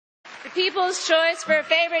The people's choice for a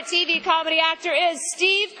favorite TV comedy actor is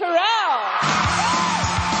Steve Carell.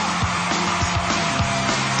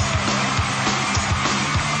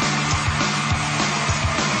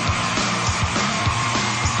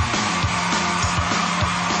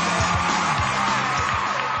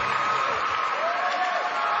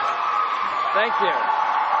 Thank you.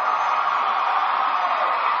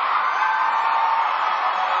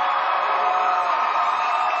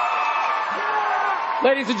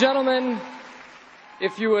 Ladies and gentlemen,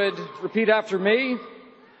 if you would repeat after me.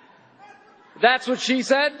 That's what she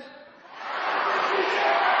said?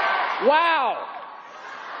 Wow!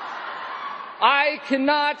 I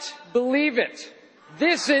cannot believe it.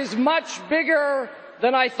 This is much bigger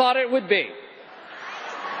than I thought it would be.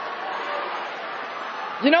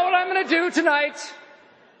 You know what I'm going to do tonight?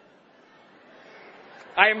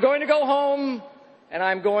 I am going to go home and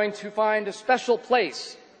I'm going to find a special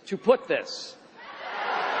place to put this.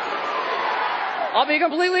 I'll be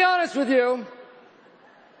completely honest with you.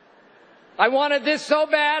 I wanted this so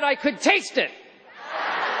bad I could taste it.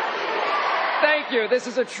 Thank you. This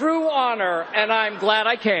is a true honor and I'm glad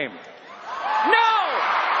I came. No!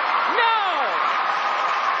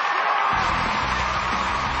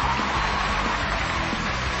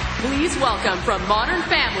 Please welcome from Modern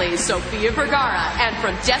Family, Sofia Vergara, and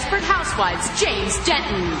from Desperate Housewives, James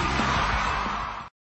Denton.